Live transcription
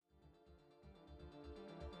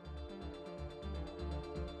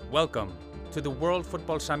Welcome to the World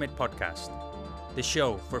Football Summit podcast, the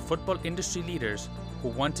show for football industry leaders who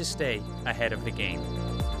want to stay ahead of the game.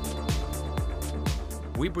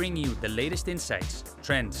 We bring you the latest insights,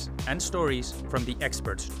 trends, and stories from the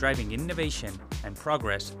experts driving innovation and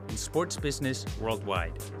progress in sports business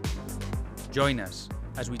worldwide. Join us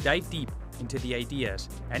as we dive deep into the ideas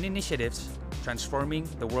and initiatives transforming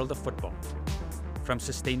the world of football. From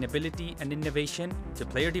sustainability and innovation to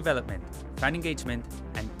player development, fan engagement,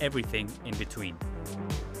 and everything in between.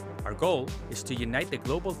 Our goal is to unite the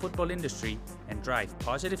global football industry and drive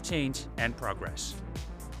positive change and progress.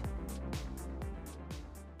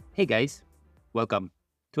 Hey guys, welcome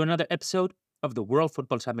to another episode of the World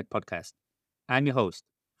Football Summit podcast. I'm your host,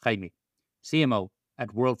 Jaime, CMO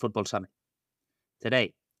at World Football Summit.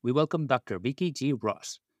 Today, we welcome Dr. Vicki G.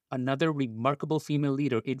 Ross, another remarkable female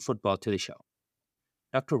leader in football, to the show.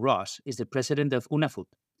 Dr. Ross is the president of UNAFUT,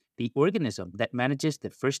 the organism that manages the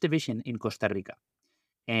first division in Costa Rica.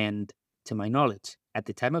 And to my knowledge, at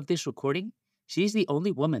the time of this recording, she is the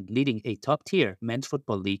only woman leading a top-tier men's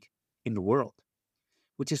football league in the world,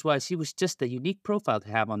 which is why she was just a unique profile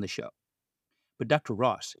to have on the show. But Dr.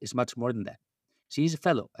 Ross is much more than that. She is a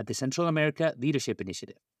fellow at the Central America Leadership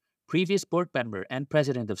Initiative, previous board member and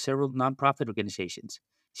president of several nonprofit organizations.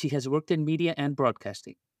 She has worked in media and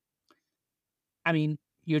broadcasting. I mean,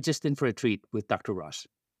 you're just in for a treat with Dr. Ross.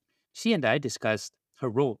 She and I discussed her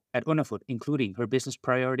role at UNAFUT, including her business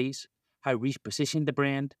priorities, how we positioned the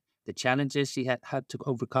brand, the challenges she had to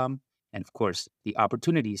overcome, and of course, the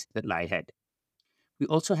opportunities that lie ahead. We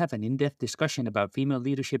also have an in-depth discussion about female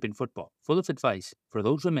leadership in football, full of advice for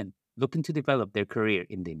those women looking to develop their career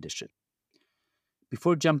in the industry.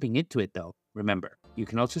 Before jumping into it though, remember, you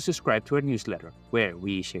can also subscribe to our newsletter where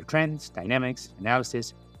we share trends, dynamics,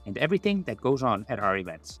 analysis, and everything that goes on at our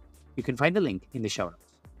events. You can find the link in the show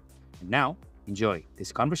notes. And now, enjoy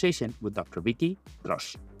this conversation with Dr. Vicki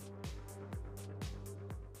Ross.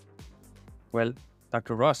 Well,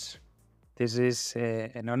 Dr. Ross, this is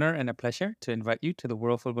an honor and a pleasure to invite you to the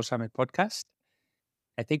World Football Summit podcast.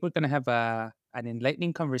 I think we're going to have an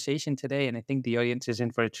enlightening conversation today, and I think the audience is in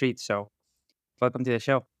for a treat. So welcome to the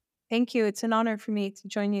show. Thank you. It's an honor for me to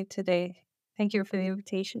join you today. Thank you for the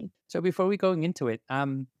invitation. So before we go into it, I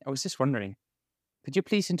was just wondering, could you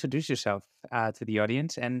please introduce yourself to the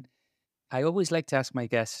audience? And I always like to ask my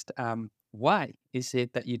guest, why is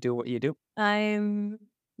it that you do what you do? I'm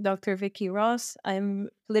Dr. Vicki Ross. I'm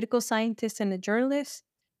a political scientist and a journalist.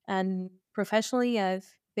 And professionally, I've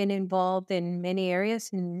been involved in many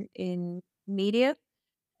areas in media,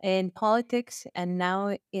 in politics, and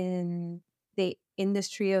now in the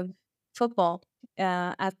industry of football.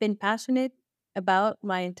 I've been passionate about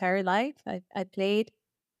my entire life. I played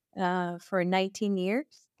for 19 years.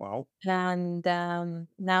 Wow. And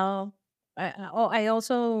now I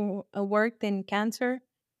also worked in cancer,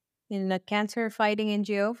 in a cancer fighting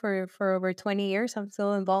NGO for over 20 years. I'm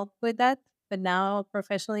still involved with that. But now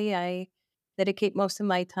professionally, I dedicate most of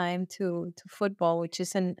my time to football, which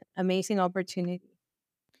is an amazing opportunity.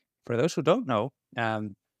 For those who don't know,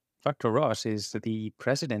 Dr. Ross is the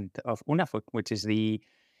president of UNAFUT, which is the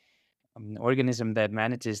organism that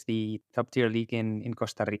manages the top-tier league in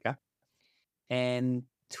Costa Rica. And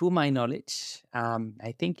to my knowledge,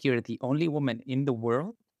 I think you're the only woman in the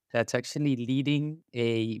world that's actually leading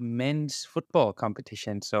a men's football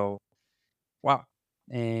competition. So, wow,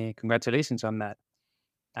 congratulations on that.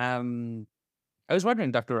 I was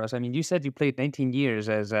wondering, Dr. Ross, I mean, you said you played 19 years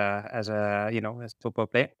as a football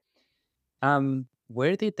player.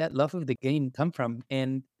 Where did that love of the game come from,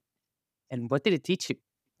 and what did it teach you?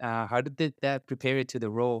 How did that prepare you to the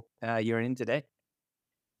role you're in today?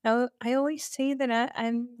 I always say that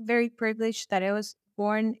I'm very privileged that I was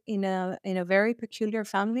born in a very peculiar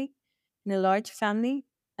family, in a large family,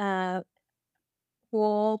 who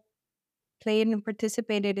all played and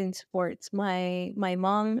participated in sports. My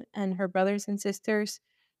mom and her brothers and sisters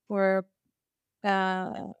were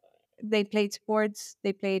they played sports.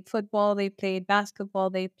 They played football. They played basketball.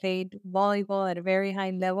 They played volleyball at a very high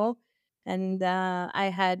level. And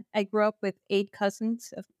I grew up with 8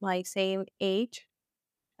 cousins of my same age,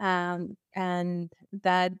 and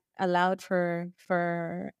that allowed for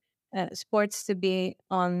sports to be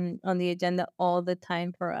on the agenda all the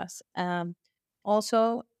time for us.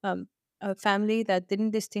 Also, a family that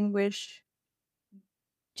didn't distinguish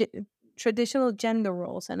ge- traditional gender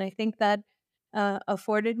roles, and I think that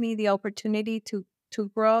afforded me the opportunity to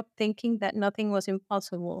grow up thinking that nothing was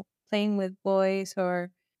impossible. Playing with boys,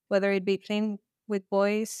 or whether it be playing with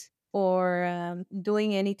boys or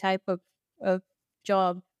doing any type of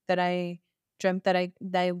job that I dreamt that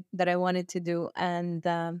I wanted to do, and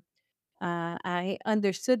I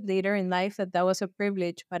understood later in life that that was a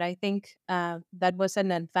privilege, but I think that was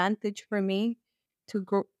an advantage for me to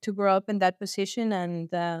grow up in that position. And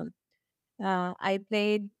I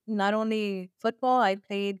played not only football, I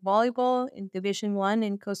played volleyball in Division 1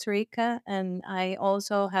 in Costa Rica, and I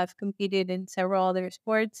also have competed in several other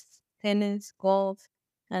sports, tennis, golf,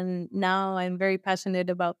 and now I'm very passionate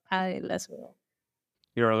about paddle as well.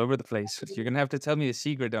 You're all over the place. You're gonna have to tell me a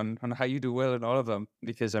secret on how you do well in all of them,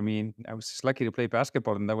 because I mean, I was just lucky to play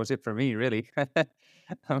basketball, and that was it for me, really.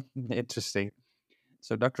 Interesting.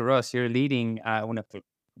 So, Dr. Ross, you're leading UNAFUT.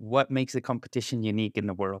 What makes the competition unique in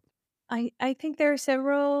the world? I think there are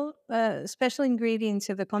several special ingredients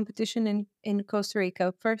of the competition in Costa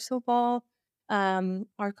Rica. First of all,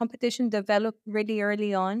 our competition developed really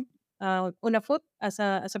early on. UNAFUT, as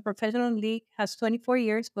a professional league, has 24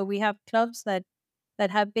 years, but we have clubs that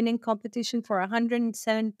have been in competition for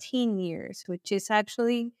 117 years, which is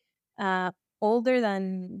actually uh, older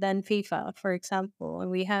than FIFA, for example. And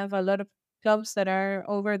we have a lot of clubs that are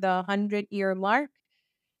over the 100-year mark,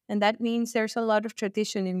 and that means there's a lot of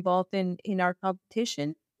tradition involved in our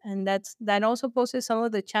competition, and that also poses some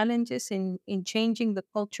of the challenges in changing the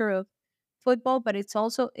culture of football. But it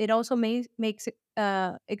also makes it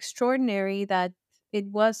extraordinary that it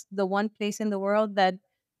was the one place in the world that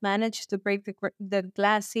managed to break the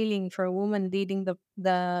glass ceiling for a woman leading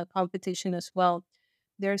the competition as well.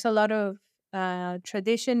 There's a lot of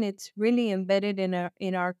tradition. It's really embedded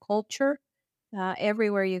in our culture.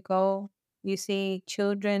 Everywhere you go, you see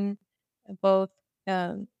children, both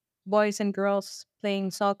um, boys and girls, playing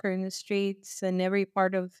soccer in the streets in every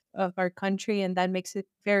part of our country, and that makes it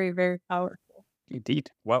very, very powerful. Indeed.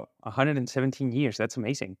 Wow, 117 years. That's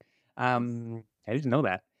amazing. I didn't know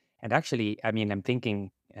that. And actually, I mean, I'm thinking,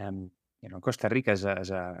 Costa Rica as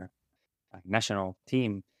a national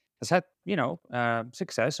team has had,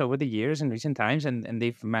 success over the years in recent times, and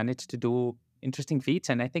they've managed to do interesting feats.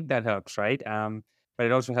 And I think that helps, right? But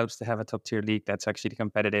it also helps to have a top tier league that's actually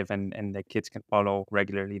competitive, and the kids can follow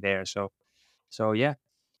regularly there. So yeah.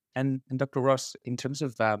 And Dr. Ross, in terms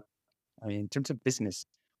of business,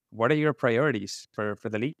 what are your priorities for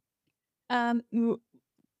the league? Um, m-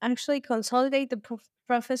 Actually, consolidate the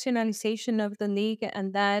professionalization of the league,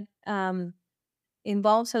 and that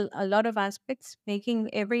involves a lot of aspects, making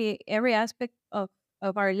every aspect of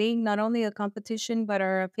our league, not only a competition but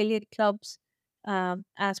our affiliate clubs,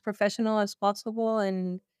 as professional as possible.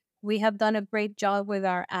 And we have done a great job with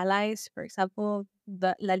our allies. For example,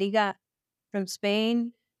 the La Liga from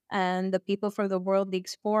Spain and the People for the World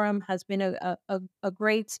Leagues Forum has been a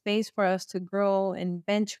great space for us to grow and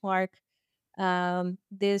benchmark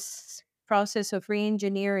this process of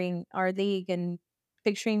re-engineering our league and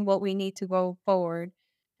picturing what we need to go forward.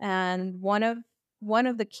 And one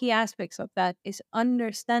of the key aspects of that is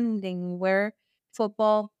understanding where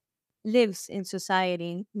football lives in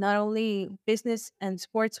society, not only business and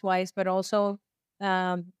sports wise, but also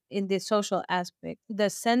in the social aspect. The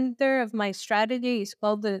center of my strategy is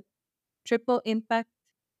called the triple impact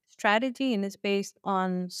strategy, and it's based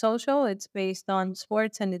on social, it's based on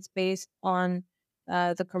sports, and it's based on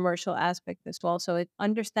the commercial aspect as well. So it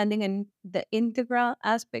understanding and the integral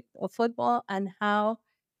aspect of football and how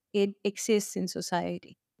it exists in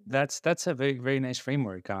society. That's a very very nice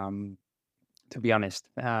framework. To be honest,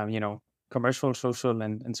 commercial, social,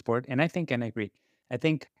 and sport, and I think and I agree. I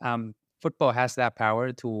think football has that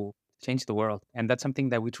power to change the world, and that's something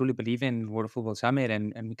that we truly believe in World Football Summit,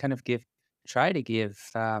 and we kind of try to give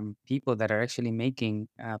people that are actually making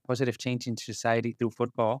positive change in society through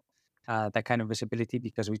football that kind of visibility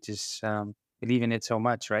because we just believe in it so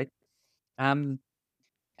much, right? Um,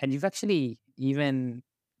 and you've actually even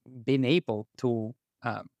been able to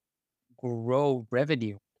um, grow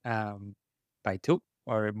revenue um, by two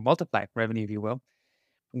or multiply revenue, if you will.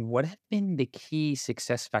 What have been the key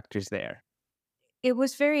success factors there? It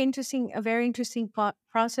was very interesting, a very interesting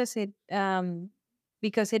process. It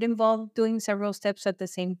because it involved doing several steps at the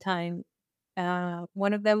same time.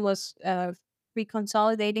 One of them was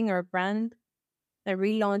reconsolidating our brand,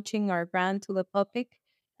 relaunching our brand to the public,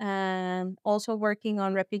 and also working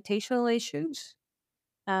on reputational issues,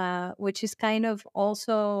 which is kind of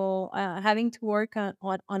also having to work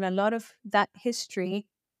on a lot of that history,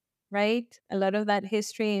 right? A lot of that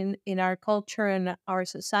history in our culture and our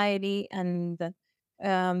society, and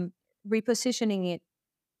um, repositioning it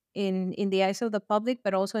in the eyes of the public,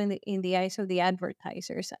 but also in the eyes of the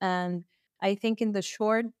advertisers. And I think in the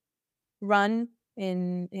short run,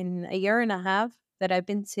 in a year and a half that I've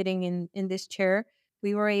been sitting in this chair,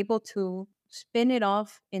 we were able to spin it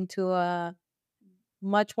off into a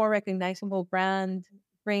much more recognizable brand,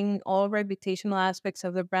 bring all reputational aspects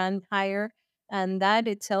of the brand higher, and that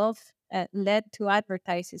itself led to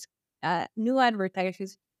new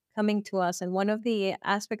advertisers coming to us. And one of the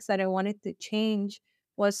aspects that I wanted to change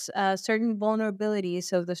was certain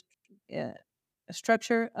vulnerabilities of the uh,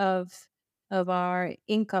 structure of our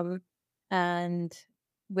income, and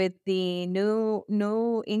with the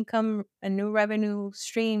new income and new revenue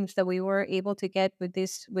streams that we were able to get with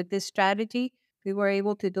this strategy, we were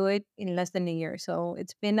able to do it in less than a year. So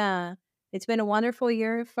it's been a wonderful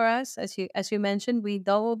year for us. As you mentioned, we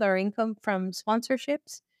doubled our income from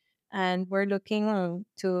sponsorships, and we're looking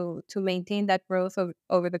to maintain that growth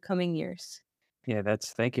over the coming years. Yeah,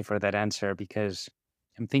 that's thank you for that answer because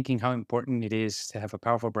I'm thinking how important it is to have a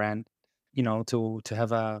powerful brand, to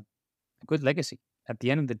have a good legacy. At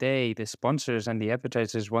the end of the day, the sponsors and the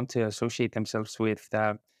advertisers want to associate themselves with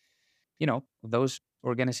those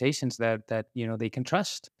organizations that they can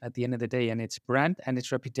trust at the end of the day, and its brand and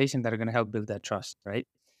its reputation that are going to help build that trust, right?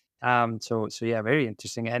 So yeah, very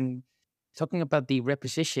interesting. And talking about the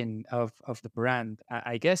reposition of the brand,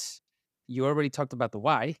 I guess you already talked about the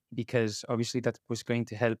why, because obviously that was going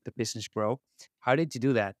to help the business grow. How did you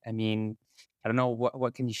do that? I mean, I don't know,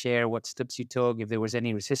 what can you share? What steps you took? If there was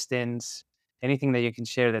any resistance, anything that you can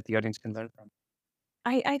share that the audience can learn from.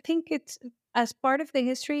 I think it's as part of the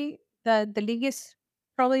history, the league is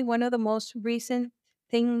probably one of the most recent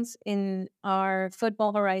things in our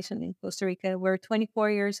football horizon in Costa Rica. We're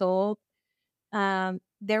 24 years old.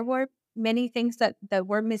 There were many things that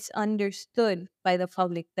were misunderstood by the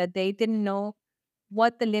public, that they didn't know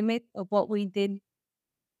what the limit of what we did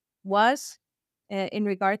was, in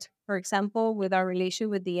regards, for example, with our relation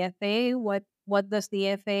with the FA. What does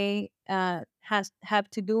the FA has have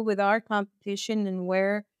to do with our competition, and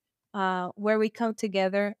where we come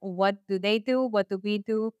together? What do they do? What do we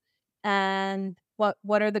do? And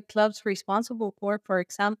what are the clubs responsible for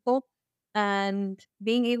example? And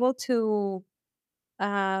being able to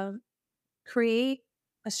uh, create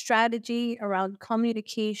a strategy around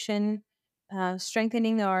communication,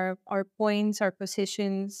 strengthening our points, our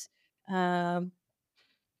positions, um,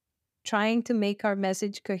 trying to make our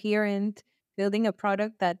message coherent, building a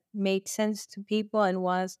product that made sense to people and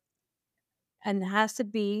was and has to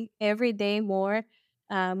be every day more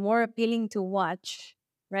appealing to watch,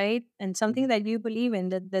 right? And something that you believe in.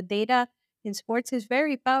 The data in sports is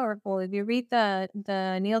very powerful. If you read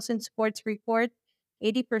the Nielsen Sports Report,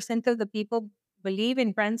 80% of the people believe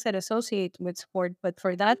in brands that associate with sport, but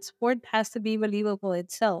for that, sport has to be believable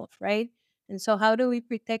itself, right? And so, how do we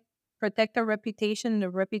protect our reputation, the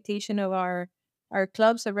reputation of our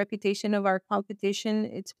clubs, the reputation of our competition?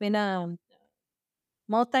 It's been a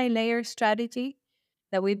multi-layer strategy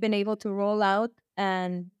that we've been able to roll out,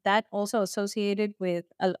 and that also associated with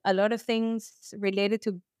a lot of things related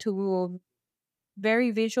to very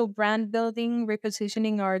visual brand building,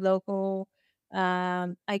 repositioning our local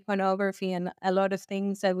iconography, and a lot of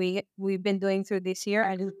things that we've been doing through this year,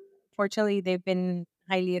 and fortunately they've been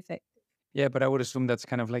highly effective. Yeah, but I would assume that's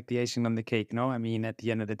kind of like the icing on the cake, no? I mean, at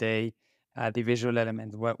the end of the day, the visual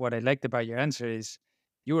element. What I liked about your answer is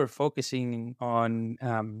you were focusing on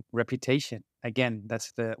reputation. Again,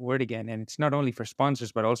 that's the word again, and it's not only for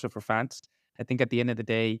sponsors but also for fans. I think at the end of the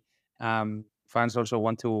day, fans also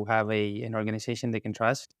want to have an organization they can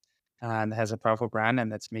trust and has a powerful brand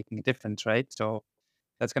and that's making a difference, right? So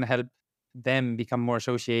that's going to help them become more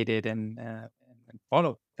associated and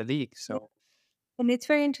follow the league. So And it's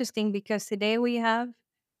very interesting because today we have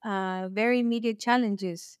very immediate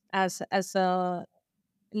challenges as a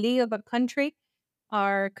league of a country.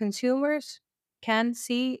 Our consumers can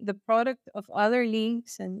see the product of other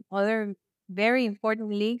leagues and other very important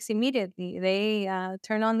leagues immediately. They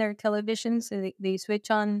turn on their televisions, and they switch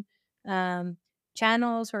on um,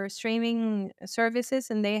 channels or streaming services,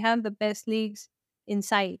 and they have the best leagues in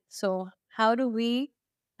sight. So, how do we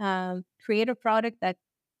create a product that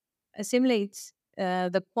assimilates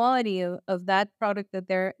the quality of that product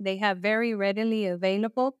that they have very readily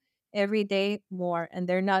available every day more, and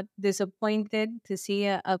they're not disappointed to see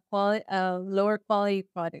a lower quality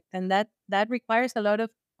product, and that requires a lot of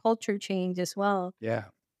culture change as well. yeah,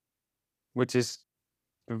 which is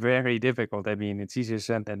very difficult. I mean, it's easier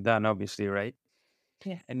said than done, obviously, right?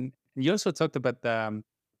 Yeah. And you also talked about the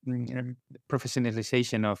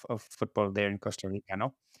professionalization of football there in Costa Rica,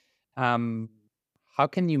 no? Um, how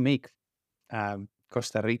can you make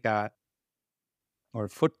Costa Rica or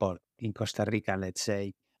football in Costa Rica, let's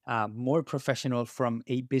say, more professional from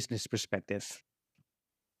a business perspective?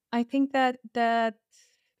 I think that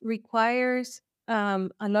requires a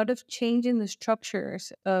lot of change in the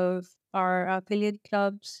structures of our affiliate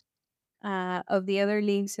clubs, of the other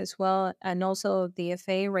leagues as well, and also the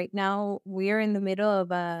FA. Right now, we're in the middle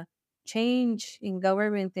of a change in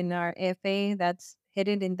government in our FA that's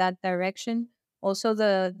headed in that direction. Also,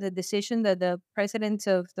 the decision that the presidents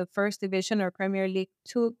of the first division or Premier League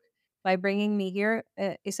took by bringing me here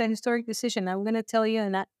is an historic decision. I'm going to tell you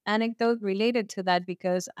an anecdote related to that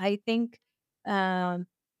because I think um,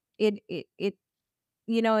 it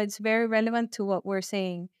it's very relevant to what we're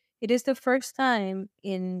saying. It is the first time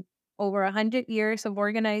in over 100 years of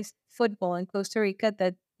organized football in Costa Rica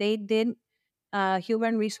that they did a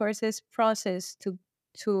human resources process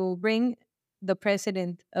to bring the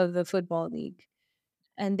president of the football league,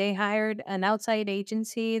 and they hired an outside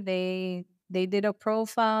agency. They did a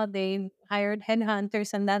profile. They hired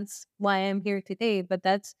headhunters, and that's why I'm here today. But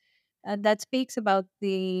that speaks about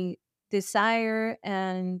the desire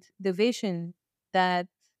and the vision that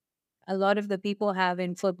a lot of the people have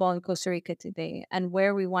in football in Costa Rica today and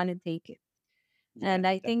where we want to take it. Yeah, And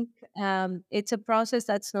I think it's a process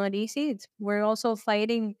that's not easy. We're also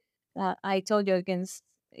fighting, I told you, against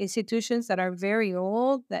institutions that are very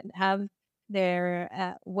old, that have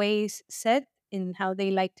their ways set in how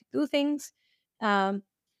they like to do things. Um,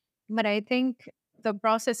 but I think the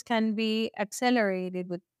process can be accelerated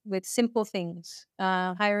with simple things,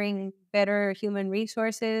 hiring better human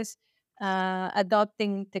resources,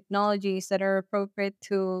 adopting technologies that are appropriate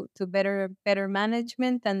to better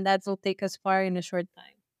management, and that will take us far in a short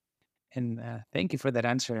time. and thank you for that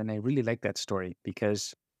answer. And I really like that story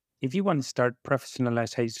because if you want to start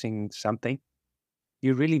professionalizing something,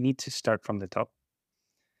 you really need to start from the top,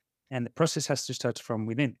 and the process has to start from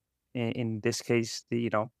within. In this case, they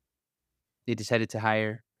decided to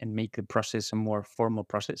hire and make the process a more formal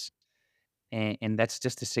process, and that's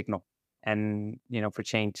just a signal, and for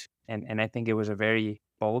change. And I think it was a very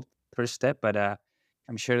bold first step, but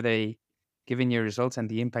I'm sure they, given your results and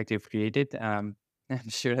the impact you've created, I'm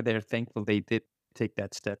sure they're thankful they did take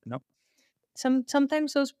that step. No.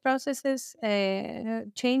 Sometimes those processes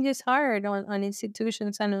change is hard on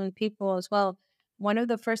institutions and on people as well. One of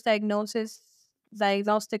the first diagnostics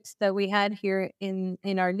that we had here in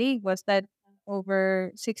our league was that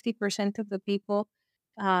over 60% of the people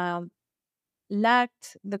um,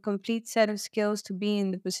 lacked the complete set of skills to be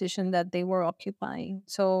in the position that they were occupying.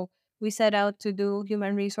 So we set out to do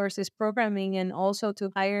human resources programming and also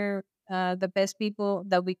to hire the best people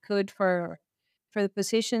that we could for the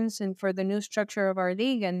positions and for the new structure of our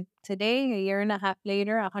league. And today, a year and a half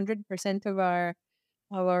later, 100% of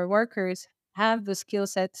our workers have the skill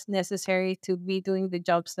sets necessary to be doing the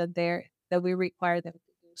jobs that we require them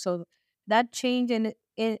to do. So that change in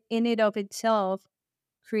it of itself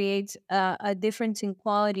creates a difference in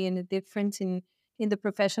quality and a difference in the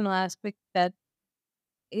professional aspect that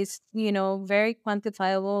is very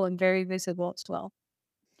quantifiable and very visible as well.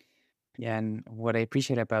 Yeah, and what I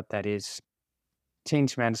appreciate about that is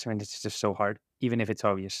change management is just so hard, even if it's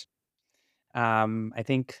obvious. I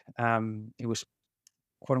think it was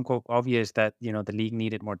quote unquote obvious that the league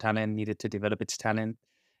needed more talent, needed to develop its talent,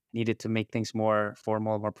 needed to make things more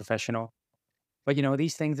formal, more professional. But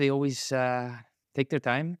these things, they always take their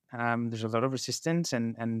time. There's a lot of resistance,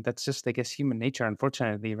 and that's just, I guess, human nature,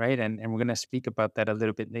 unfortunately, right? And we're gonna speak about that a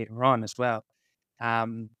little bit later on as well.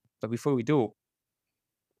 But before we do,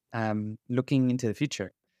 looking into the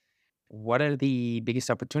future, what are the biggest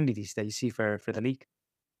opportunities that you see for the league?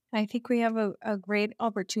 I think we have a great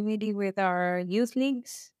opportunity with our youth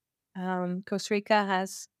leagues. Costa Rica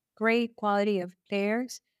has great quality of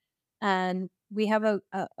players, and we have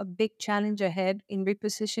a big challenge ahead in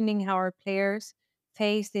repositioning how our players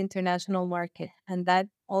face the international market. And that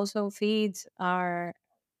also feeds our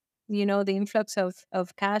the influx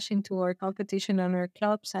of cash into our competition on our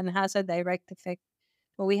clubs and has a direct effect.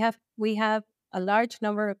 But we have a large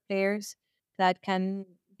number of players that can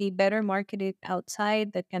be better marketed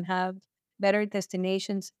outside, that can have better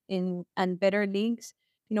destinations in and better leagues.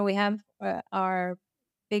 We have our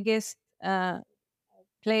biggest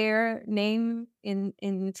player name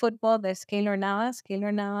in football, that's Keylor Navas.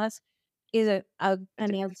 Keylor Navas is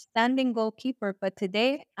an outstanding goalkeeper, but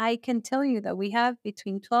today I can tell you that we have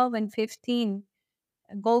between 12 and 15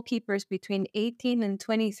 goalkeepers between 18 and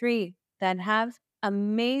 23 that have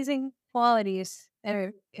amazing qualities.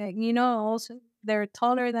 Also they're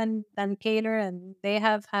taller than Kaler, and they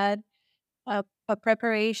have had a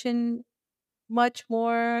preparation much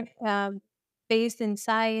more based in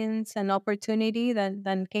science and opportunity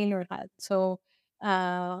than Kaler had. So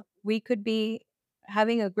we could be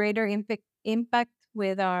having a greater impact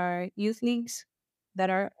with our youth leagues that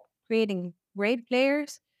are creating great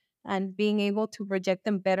players and being able to project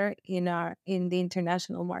them better in the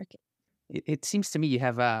international market. it seems to me you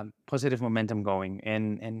have a positive momentum going,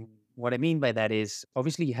 and what I mean by that is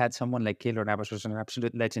obviously you had someone like Keylor Navas, who's an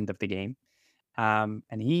absolute legend of the game,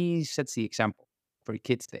 and he sets the example for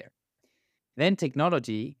kids there. Then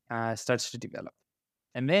technology starts to develop,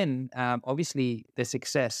 and then obviously the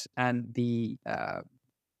success and the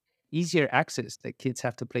easier access that kids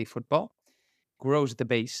have to play football grows the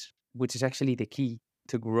base, which is actually the key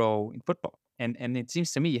to grow in football. And it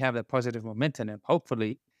seems to me you have that positive momentum, and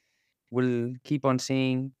hopefully we'll keep on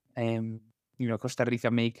seeing Costa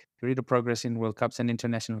Rica make greater progress in World Cups and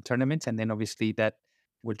international tournaments, and then obviously that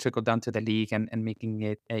will trickle down to the league and making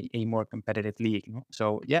it a more competitive league.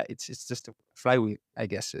 So yeah, it's just a flywheel, I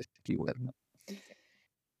guess, if you will.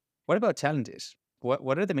 What about challenges?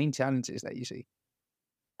 What are the main challenges that you see?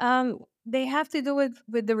 They have to do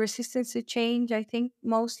with the resistance to change, I think,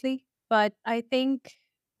 mostly. But I think,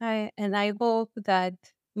 I hope that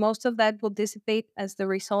most of that will dissipate as the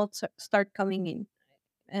results start coming in.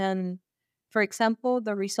 And for example,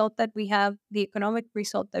 the result that we have, the economic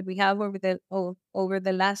result that we have over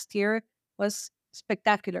the last year was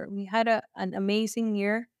spectacular. We had an amazing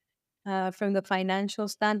year from the financial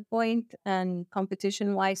standpoint and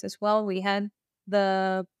competition wise as well. We had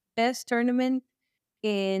the best tournament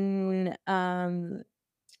in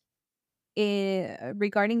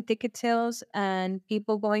regarding ticket sales and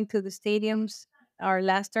people going to the stadiums. Our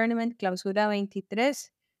last tournament, Clausura 23,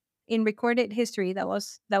 in recorded history, that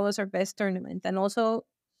was our best tournament, and also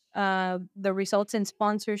the results in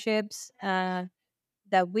sponsorships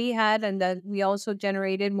that we had, and that we also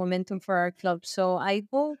generated momentum for our club. So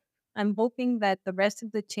I'm hoping that the rest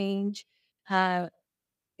of the change uh,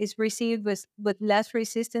 is received with less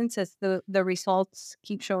resistance as the results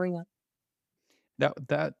keep showing up.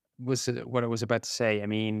 That was what I was about to say. I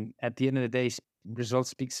mean, at the end of the day,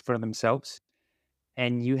 results speaks for themselves,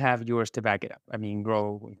 and you have yours to back it up. I mean,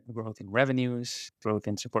 growth in revenues, growth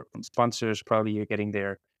in support from sponsors. Probably you're getting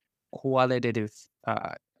their qualitative,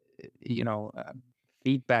 you know, uh,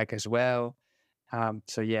 feedback as well.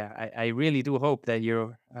 So yeah, I really do hope that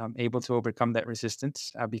you're able to overcome that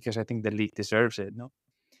resistance because I think the league deserves it. No,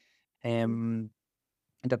 um,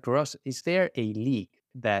 Dr. Ross, is there a league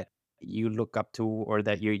that you look up to or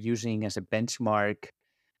that you're using as a benchmark,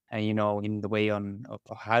 in the way of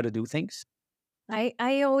how to do things?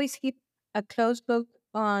 I always keep a close look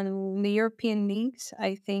on the European leagues.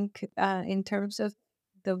 I think in terms of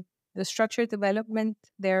the the structured development,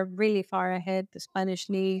 they're really far ahead. The Spanish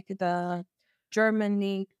league, the German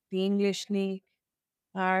league, the English league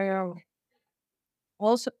are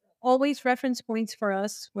also always reference points for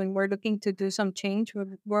us when we're looking to do some change.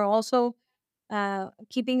 We're also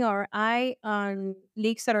keeping our eye on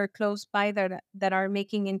leagues that are close by that are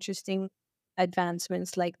making interesting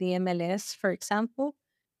advancements, like the MLS, for example,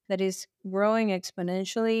 that is growing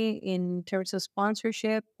exponentially in terms of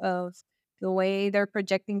sponsorship, of the way they're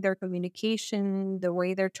projecting their communication, the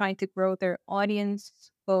way they're trying to grow their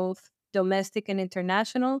audience, both domestic and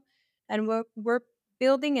international. And we're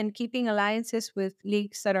building and keeping alliances with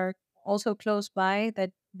leagues that are also close by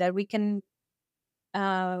that we can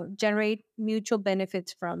generate mutual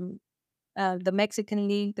benefits from the Mexican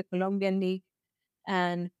League, the Colombian League,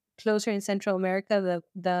 and closer in Central America,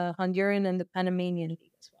 the Honduran and the Panamanian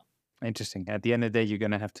League as well. Interesting. At the end of the day, you're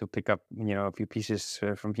gonna have to pick up, a few pieces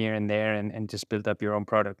from here and there, and just build up your own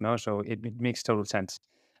product. No, so it makes total sense.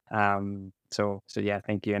 So yeah,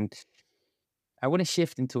 thank you. And I want to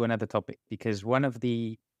shift into another topic because one of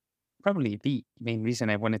the probably the main reason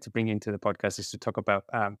I wanted to bring you into the podcast is to talk about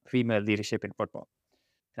female leadership in football.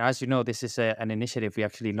 Now, as you know, this is an initiative we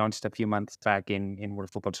actually launched a few months back in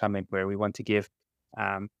World Football Summit, where we want to give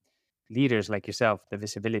um, leaders like yourself the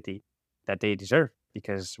visibility that they deserve,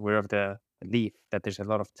 because we're of the belief that there's a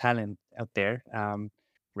lot of talent out there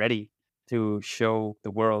ready to show the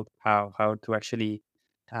world how to actually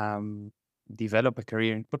um, develop a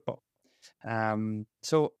career in football.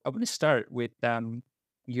 So I want to start with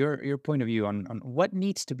your point of view on what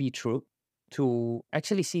needs to be true to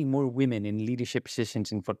actually see more women in leadership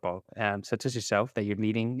positions in football, such as yourself, that you're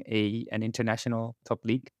leading an international top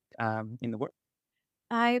league in the world.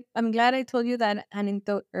 I'm glad I told you that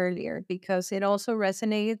anecdote earlier, because it also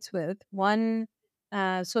resonates with one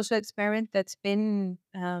social experiment that's been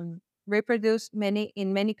reproduced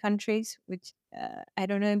in many countries. Which I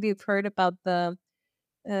don't know if you've heard about uh,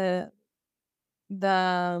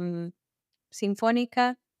 the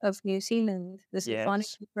Sinfonica of New Zealand, the Symphonic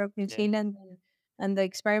Yes. Opera of New Yeah. Zealand, and the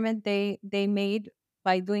experiment they made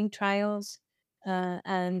by doing trials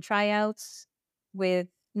and tryouts with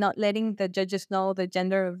not letting the judges know the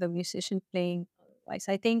gender of the musician playing. Otherwise,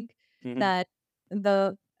 I think Mhm. that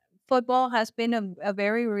the football has been a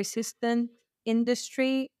very resistant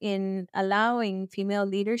industry in allowing female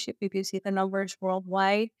leadership. If you see the numbers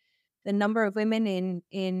worldwide, the number of women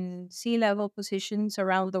in C-level positions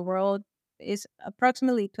around the world is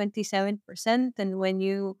approximately 27%. And when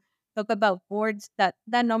you talk about boards, that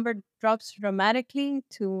number drops dramatically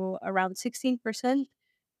to around 16%.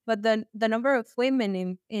 But the number of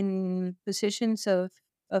women in positions of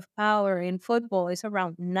power in football is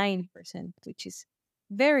around 9%, which is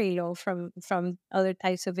very low from other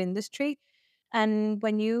types of industry. And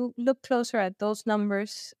when you look closer at those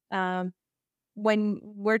numbers, when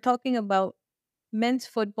we're talking about men's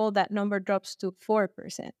football, that number drops to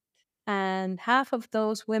 4%. And half of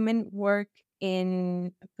those women work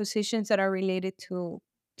in positions that are related to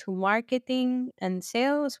marketing and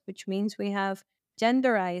sales, which means we have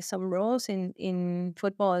genderized some roles in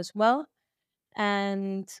football as well.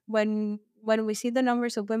 And when we see the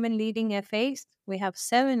numbers of women leading FAs, we have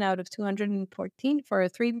 7 out of 214 for a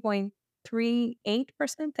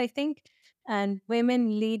 3.38%, I think. And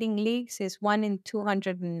women leading leagues is 1 in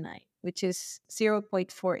 209, which is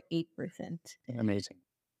 0.48%. Amazing.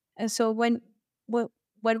 And so when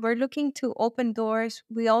when we're looking to open doors,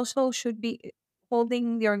 we also should be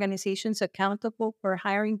holding the organizations accountable for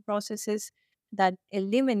hiring processes that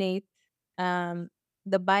eliminate um,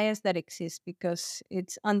 the bias that exists, because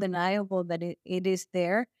it's undeniable that it is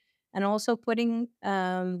there, and also putting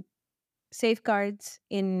safeguards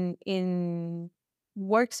in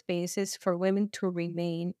workspaces for women to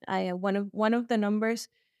remain. I one of the numbers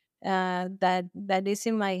that is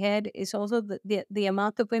in my head is also the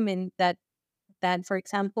amount of women that, for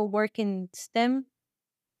example, work in STEM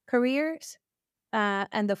careers,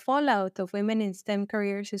 and the fallout of women in STEM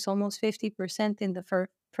careers is almost 50% in the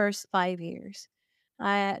first 5 years.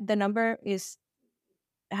 The number is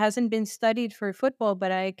hasn't been studied for football,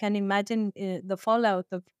 but I can imagine the fallout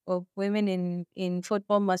of women in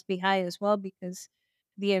football must be high as well, because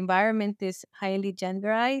the environment is highly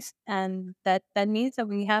genderized, and that means that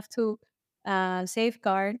we have to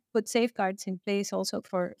put safeguards in place also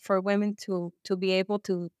for women to be able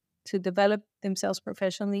to develop themselves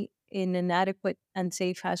professionally in an adequate and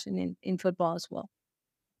safe fashion in football as well.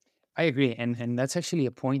 I agree, and that's actually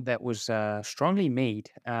a point that was strongly made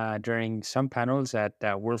during some panels at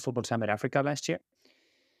World Football Summit Africa last year.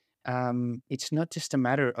 It's not just a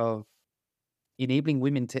matter of enabling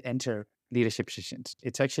women to enter leadership positions.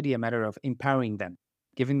 It's actually a matter of empowering them,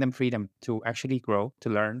 giving them freedom to actually grow, to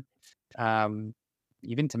learn, um,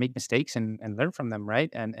 even to make mistakes and learn from them, right?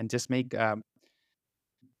 And just make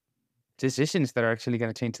decisions that are actually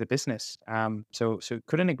going to change the business. So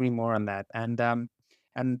couldn't agree more on that.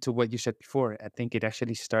 And to what you said before, I think it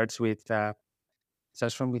actually starts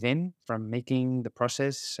from within, from making the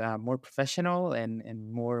process more professional and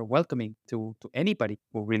more welcoming to anybody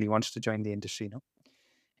who really wants to join the industry.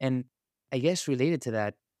 And I guess related to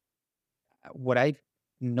that, what I've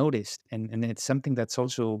noticed, and it's something that's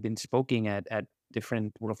also been spoken at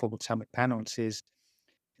different World Football Summit panels, is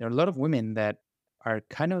there are a lot of women that are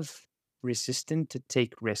kind of resistant to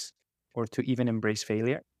take risks or to even embrace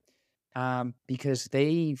failure, because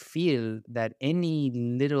they feel that any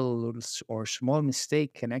little or small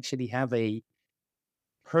mistake can actually have a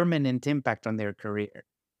permanent impact on their career,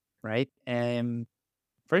 right? And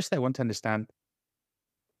first, I want to understand,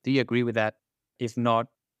 do you agree with that? If not,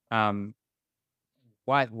 um,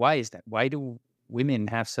 why is that? Why do women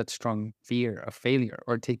have such strong fear of failure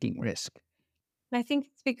or taking risk? I think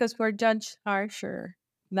it's because we're judged harsher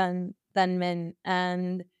than men,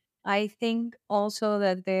 and I think also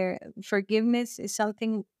that their forgiveness is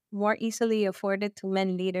something more easily afforded to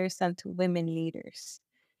men leaders than to women leaders.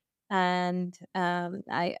 And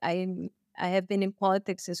I have been in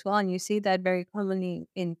politics as well, and you see that very commonly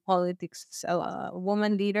in politics. So a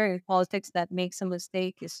woman leader in politics that makes a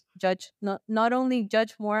mistake is judged, not only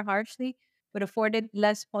judged more harshly, but afforded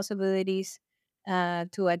less possibilities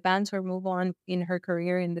to advance or move on in her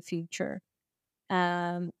career in the future.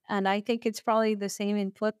 And I think it's probably the same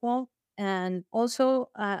in football. And also,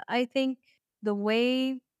 I think the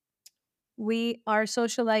way we are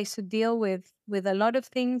socialized to deal with a lot of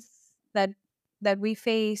things that we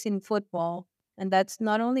face in football, and that's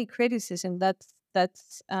not only criticism,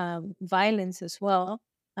 that's violence as well.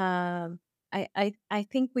 I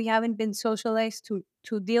think we haven't been socialized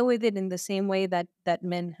to deal with it in the same way that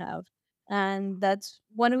men have, and that's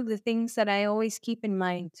one of the things that I always keep in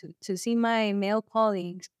mind, to see my male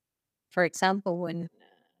colleagues, for example, when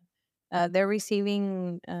they're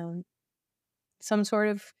receiving some sort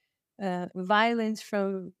of violence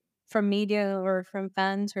from media or from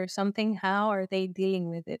fans or something. How are they dealing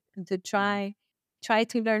with it? And to try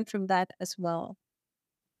to learn from that as well.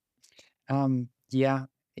 Yeah,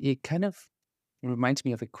 it kind of reminds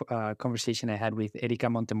me of a conversation I had with Erika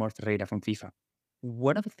Montemor Ferreira from FIFA.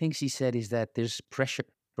 One of the things she said is that there's pressure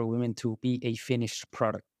for women to be a finished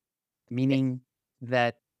product, Yes. meaning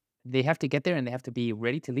that they have to get there and they have to be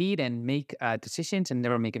ready to lead and make decisions and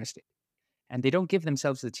never make a mistake. And they don't give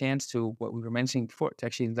themselves the chance to what we were mentioning before, to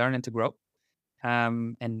actually learn and to grow.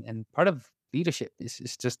 And part of leadership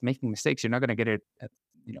is just making mistakes. You're not going to get it,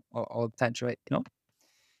 all the times right.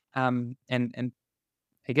 And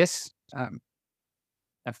I guess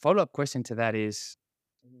a follow up question to that is,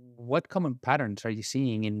 what common patterns are you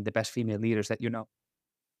seeing in the best female leaders that you know?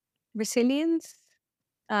 Resilience,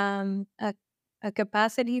 um, a, a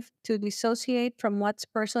capacity to dissociate from what's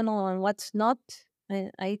personal and what's not.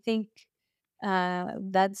 I think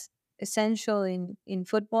that's essential in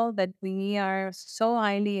football, that we are so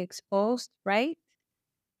highly exposed, right?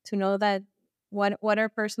 To know that what are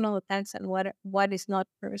personal attacks and what is not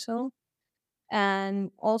personal,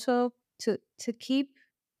 and also to keep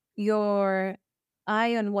your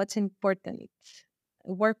eye on what's important,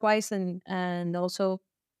 work wise and also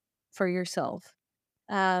for yourself.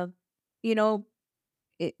 Uh, you know,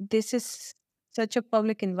 this is such a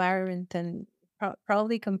public environment, and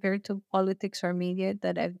probably compared to politics or media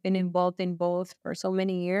that I've been involved in both for so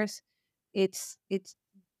many years, it's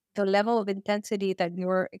the level of intensity that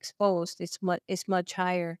you're exposed is much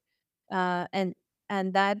higher, and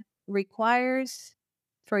that requires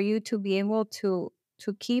for you to be able to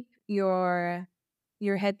keep your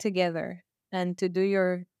head together and to do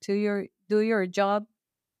your job,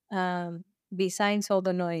 besides all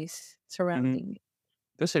the noise Hmm. surrounding it.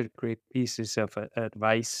 Those are great pieces of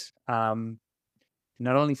advice,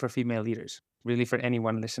 not only for female leaders, really for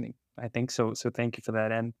anyone listening. I think so. So thank you for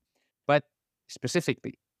that. And but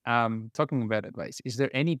specifically, talking about advice, is there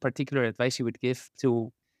any particular advice you would give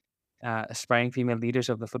to aspiring female leaders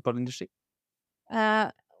of the football industry?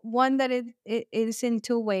 Uh, One that it is in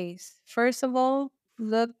two ways. First of all,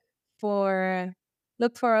 for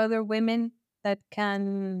look for other women that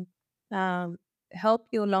can um, help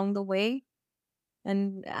you along the way.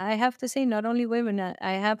 And I have to say, not only women.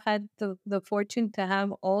 I have had the fortune to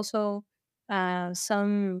have also uh,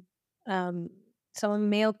 some um, some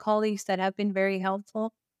male colleagues that have been very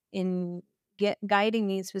helpful in guiding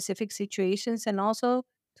me in specific situations, and also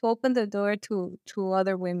to open the door to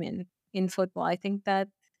other women in football. I think that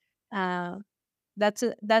uh, that's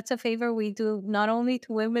a favor we do not only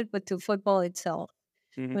to women but to football itself.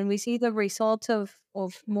 Hmm. When we see the results of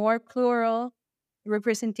more plural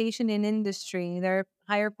representation in industry, they're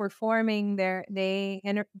higher performing,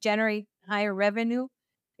 generate higher revenue.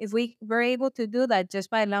 If we were able to do that just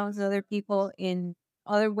by allowing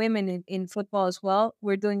other women in football as well,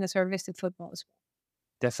 we're doing a service to football as well.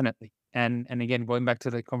 Definitely. And again, going back to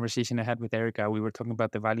the conversation I had with Erica, we were talking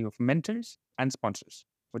about the value of mentors and sponsors,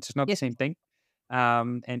 which is not the Yes. same thing.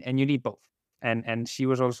 And you need both. And she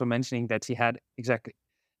was also mentioning that she had exactly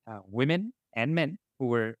women and men who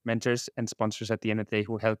were mentors and sponsors at the end of the day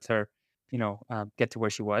who helped her, get to where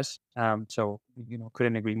she was. So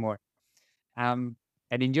couldn't agree more. Um,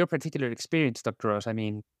 and in your particular experience, Dr. Ross, I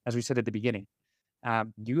mean, as we said at the beginning,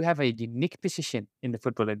 you have a unique position in the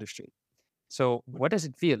football industry. So, what does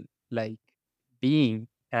it feel like being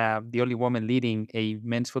the only woman leading a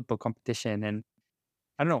men's football competition? And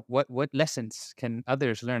I don't know what lessons can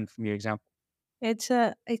others learn from your example. It's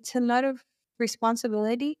a lot of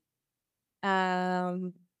responsibility,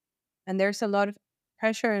 um, and there's a lot of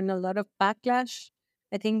pressure and a lot of backlash.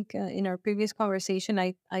 I think in our previous conversation,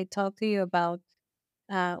 I talked to you about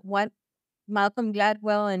what Malcolm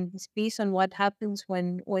Gladwell and his piece on what happens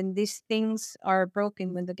when these things are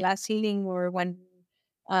broken, when the glass ceiling or when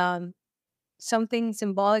um, something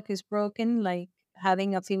symbolic is broken, like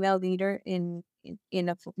having a female leader in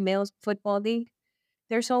a male football league.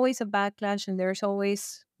 There's always a backlash, and there's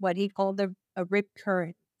always what he called a rip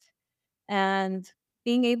current, and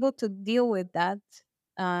being able to deal with that,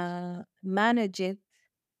 manage it,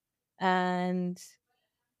 and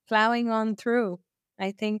plowing on through.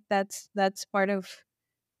 I think that's part of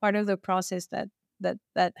the process that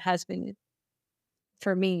has been it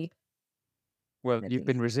for me, Well, at you've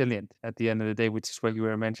been least. resilient at the end of the day, which is what you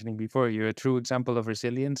were mentioning before. You're a true example of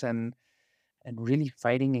resilience and really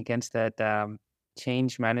fighting against that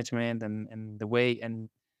change management and the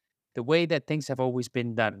way that things have always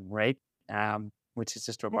been done, right? Which is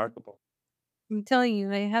just Mhm. remarkable. I'm telling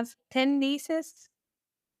you, I have 10 Okay. nieces,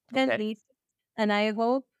 and I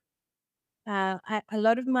hope a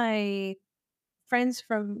lot of my friends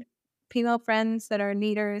from female friends that are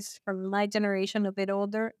leaders from my generation, a bit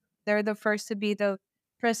older, they're the first to be the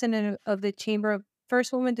president of the chamber of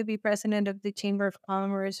first woman to be president of the chamber of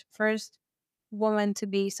commerce, first woman to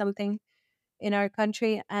be something in our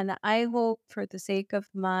country. And I hope, for the sake of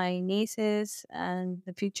my nieces and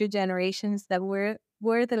the future generations, that we're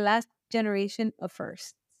the last generation of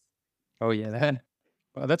firsts. Oh yeah,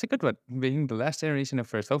 well, that's a good one. Being the last generation of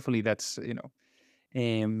first. Hopefully, that's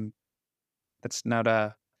um, that's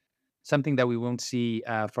not something that we won't see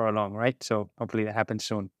for a long, right? So hopefully that happens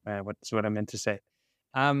soon. What's what I meant to say.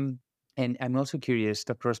 Um, and I'm also curious,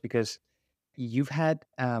 Dr. Ross, because you've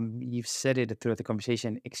said it throughout the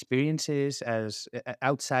conversation, experiences as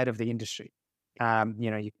outside of the industry. You've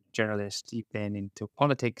been a journalist, you've been into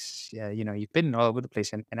politics, you've been all over the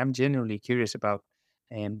place. And I'm genuinely curious about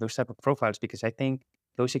those type of profiles because I think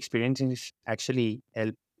those experiences actually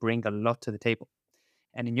help bring a lot to the table.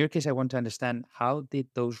 And in your case, I want to understand how did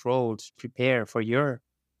those roles prepare for your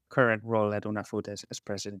current role at UNAFUT as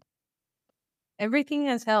president? Everything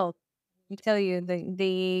has helped. I tell you,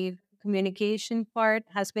 the communication part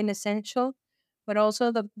has been essential, but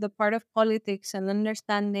also the part of politics and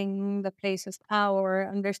understanding the place of power,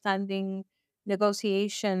 understanding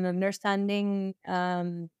negotiation, understanding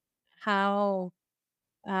how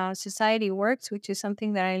society works, which is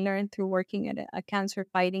something that I learned through working at a cancer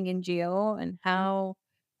fighting NGO, and how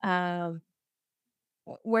um,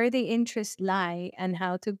 where the interests lie and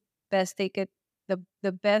how to best take it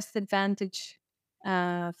the best advantage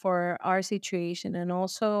for our situation, and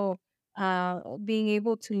also being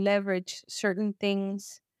able to leverage certain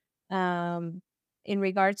things um, in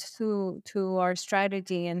regards to our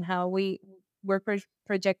strategy and how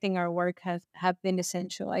projecting our work has have been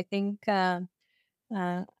essential. I think I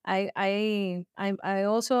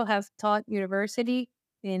also have taught university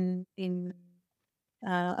in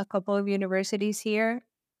a couple of universities here,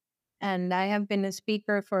 and I have been a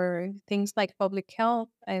speaker for things like public health.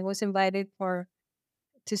 I was invited for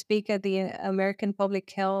to speak at the American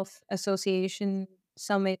Public Health Association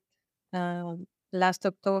summit last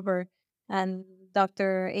October, and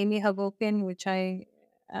Dr. Amy Hagopian, which I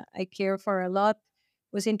care for a lot,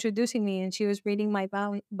 was introducing me, and she was reading my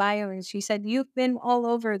bio, and she said, "You've been all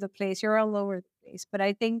over the place. You're all over the place." But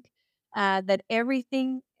I think that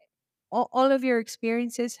everything, all of your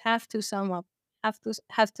experiences have to sum up,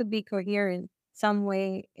 have to be coherent some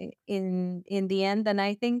way in the end. And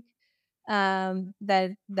I think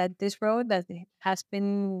that this road that has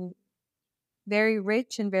been very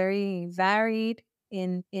rich and very varied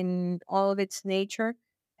in all of its nature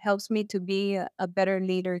helps me to be a better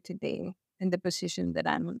leader today in the position that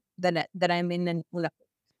I'm in. And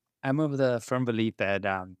I'm of the firm belief that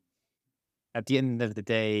at the end of the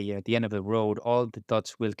day, at the end of the road, all the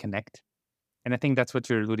dots will connect. And I think that's what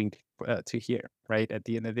you're alluding to here, right? At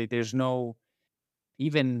the end of the day, there's no,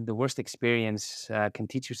 even the worst experience can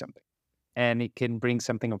teach you something and it can bring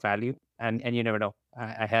something of value. And you never know.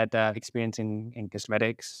 I had experience in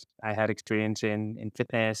cosmetics, I had experience in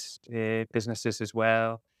fitness businesses as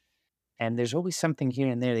well. And there's always something here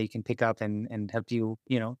and there that you can pick up and help you,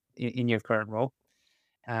 in your current role.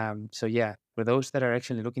 So yeah, for those that are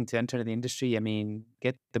actually looking to enter the industry, I mean,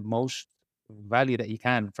 get the most value that you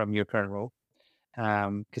can from your current role,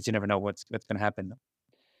 because you never know what's going to happen.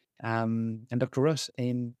 And Dr. Ross,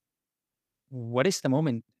 what is the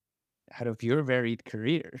moment out of your varied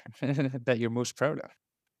career that you're most proud of?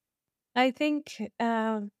 I think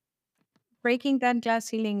breaking that glass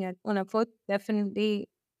ceiling on a foot definitely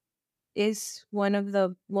is one of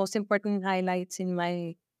the most important highlights in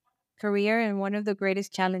my career, and one of the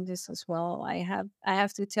greatest challenges as well. I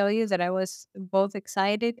have to tell you that I was both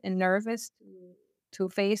excited and nervous to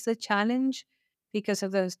face the challenge because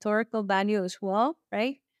of the historical value as well,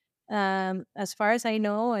 right? As far as I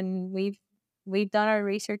know, and we've done our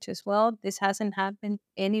research as well, this hasn't happened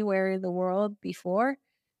anywhere in the world before.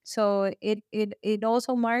 So it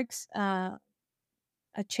also marks a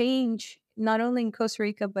change not only in Costa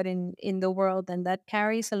Rica but in the world, and that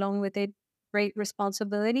carries along with it great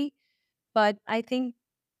responsibility. But I think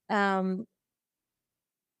um,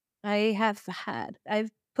 I've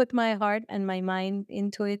put my heart and my mind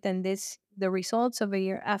into it, and the results of a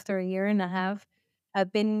year after a year and a half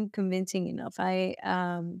have been convincing enough. I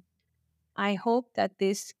hope that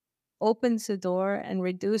this opens the door and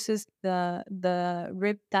reduces the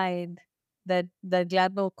riptide that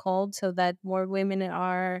Gladwell called, so that more women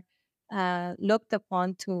are looked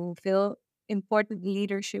upon to fill important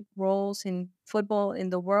leadership roles in football in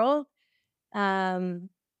the world. Um,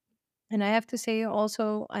 and I have to say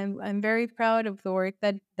also, I'm very proud of the work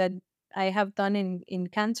that I have done in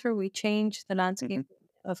cancer. We changed the Hmm. landscape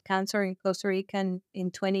of cancer in Costa Rica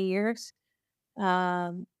in 20 years,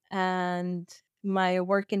 and my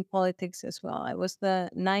work in politics as well. I was the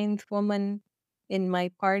ninth woman in my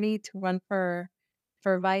party to run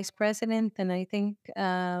for vice president, and I think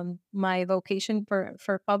my vocation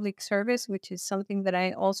for public service, which is something that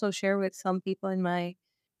I also share with some people in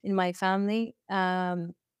my family,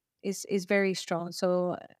 is very strong.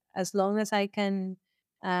 So as long as I can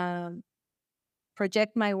um,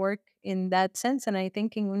 project my work in that sense, and I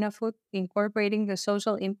think in UNAFUT incorporating the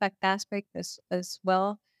social impact aspect as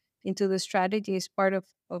well into the strategy is part of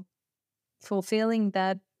fulfilling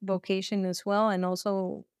that vocation as well, and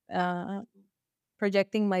also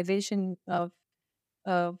projecting my vision of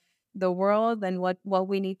the world and what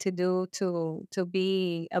we need to do to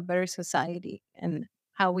be a better society and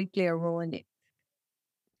how we play a role in it.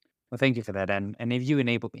 Well, thank you for that. And if you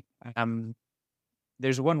enable me,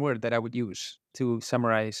 there's one word that I would use to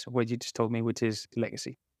summarize what you just told me, which is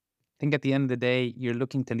legacy. I think at the end of the day, you're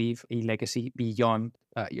looking to leave a legacy beyond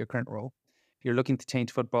your current role. You're looking to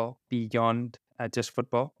change football beyond just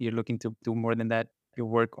football. You're looking to do more than that. Your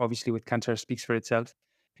work, obviously, with cancer speaks for itself.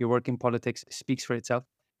 Your work in politics speaks for itself.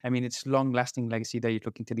 I mean, it's long-lasting legacy that you're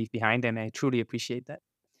looking to leave behind, and I truly appreciate that.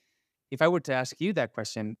 If I were to ask you that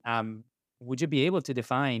question, would you be able to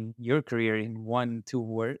define your career in 1, 2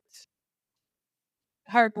 words?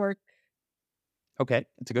 Hard work. Okay,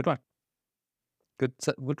 it's a good one. Good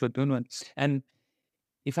one. And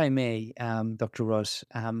if I may, Dr. Ross,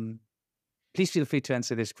 please feel free to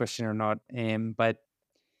answer this question or not. But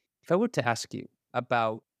if I were to ask you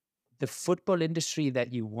about the football industry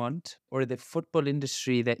that you want or the football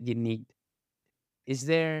industry that you need, is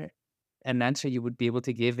there an answer you would be able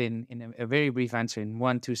to give in a very brief answer in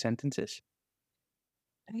 1, 2 sentences?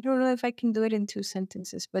 I don't know if I can do it in two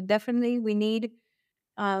sentences, but definitely we need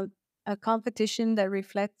uh, a competition that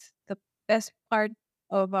reflects the best part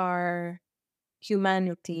of our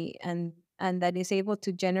humanity, and that is able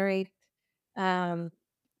to generate um,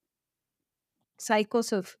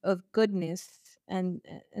 cycles of goodness, and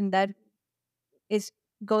that is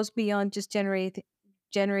goes beyond just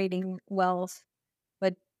generating wealth,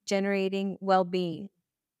 but generating well-being.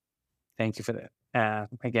 Thank you for that.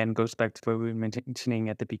 Again, goes back to what we were mentioning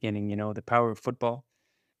at the beginning, the power of football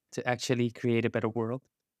to actually create a better world.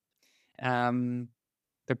 Um,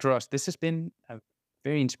 Dr. Ross, this has been a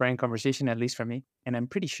very inspiring conversation, at least for me. And I'm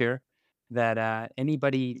pretty sure that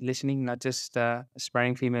anybody listening, not just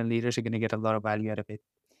aspiring female leaders, are going to get a lot of value out of it.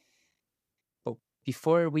 But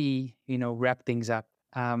before we, wrap things up,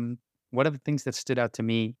 one of the things that stood out to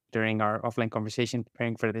me during our offline conversation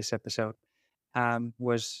preparing for this episode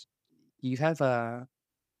was you have a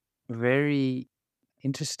very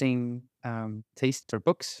interesting taste for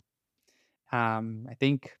books. I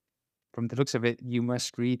think from the looks of it, you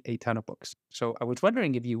must read a ton of books. So I was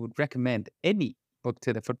wondering if you would recommend any book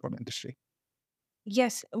to the football industry.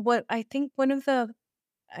 Yes, what I think one of the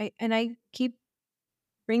I keep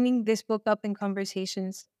bringing this book up in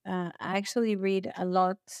conversations. I actually read a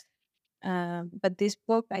lot, but this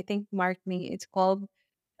book I think marked me. It's called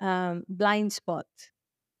Blind Spot: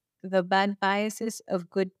 The Bad Biases of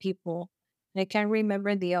Good People. And I can't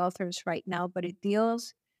remember the authors right now, but it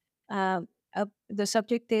deals the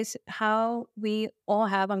subject is how we all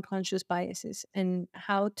have unconscious biases and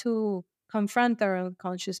how to confront our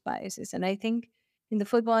unconscious biases. And I think in the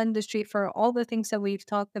football industry, for all the things that we've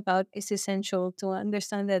talked about, it's essential to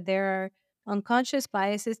understand that there are unconscious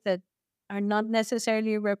biases that are not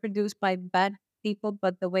necessarily reproduced by bad people,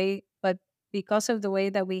 but because of the way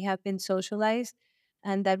that we have been socialized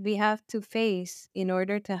and that we have to face in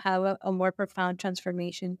order to have a more profound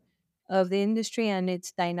transformation of the industry and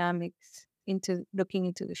its dynamics into looking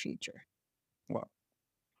into the future. Well,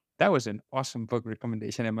 that was an awesome book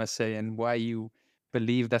recommendation, I must say, and why you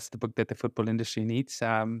believe that's the book that the football industry needs.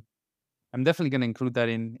 I'm definitely going to include that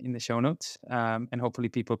in the show notes, and hopefully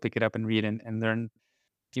people pick it up and read and learn.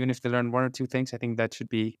 Even if they learn 1 or 2 things, I think that should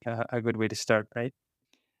be a good way to start, right?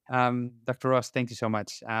 Dr. Ross, thank you so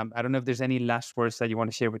much. I don't know if there's any last words that you want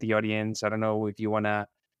to share with the audience. I don't know if you want to,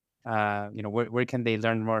 where can they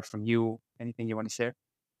learn more from you? Anything you want to share?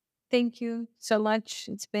 Thank you so much.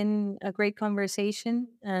 It's been a great conversation,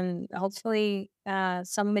 and hopefully,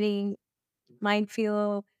 somebody might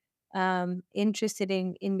feel interested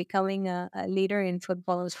in becoming a leader in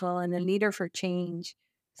football as well, and a leader for change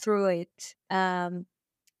through it.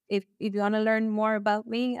 If you want to learn more about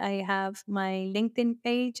me, I have my LinkedIn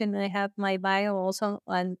page and I have my bio also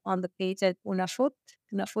on the page at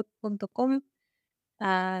unafut.com.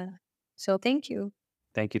 Uh, so thank you.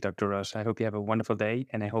 Thank you, Dr. Ross. I hope you have a wonderful day,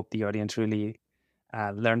 and I hope the audience really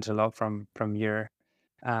learns a lot from your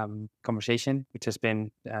conversation, which has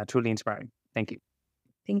been truly inspiring. Thank you.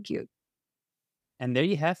 Thank you. And there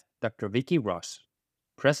you have Dr. Vicki Ross,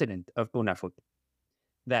 president of UNAFUT.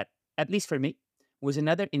 That, at least for me, was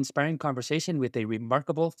another inspiring conversation with a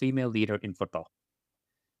remarkable female leader in football.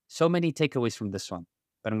 So many takeaways from this one,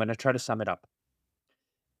 but I'm going to try to sum it up.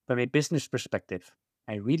 From a business perspective,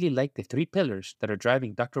 I really like the three pillars that are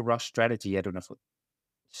driving Dr. Ross' strategy at Unafoot: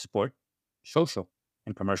 sport, social,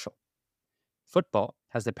 and commercial. Football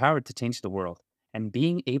has the power to change the world, and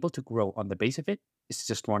being able to grow on the base of it is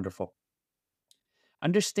just wonderful.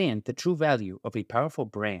 Understand the true value of a powerful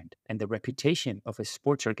brand and the reputation of a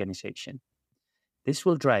sports organization. This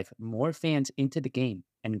will drive more fans into the game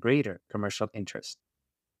and greater commercial interest.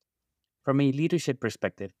 From a leadership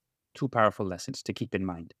perspective, two powerful lessons to keep in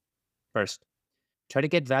mind. First, try to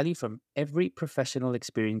get value from every professional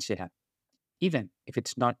experience you have, even if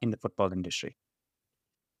it's not in the football industry.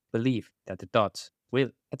 Believe that the dots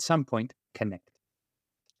will, at some point, connect.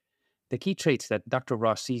 The key traits that Dr.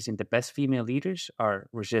 Ross sees in the best female leaders are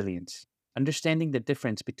resilience, understanding the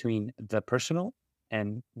difference between the personal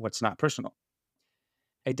and what's not personal.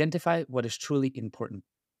 Identify what is truly important.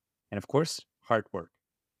 And of course, hard work.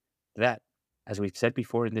 That, as we've said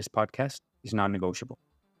before in this podcast, is non-negotiable.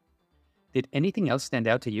 Did anything else stand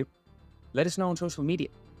out to you? Let us know on social media.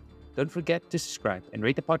 Don't forget to subscribe and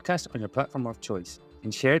rate the podcast on your platform of choice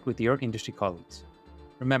and share it with your industry colleagues.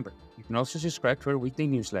 Remember, you can also subscribe to our weekly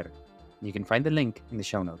newsletter. You can find the link in the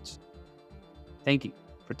show notes. Thank you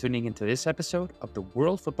for tuning into this episode of the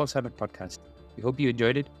World Football Summit podcast. We hope you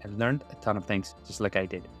enjoyed it and learned a ton of things just like I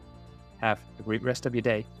did. Have a great rest of your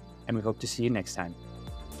day, and we hope to see you next time.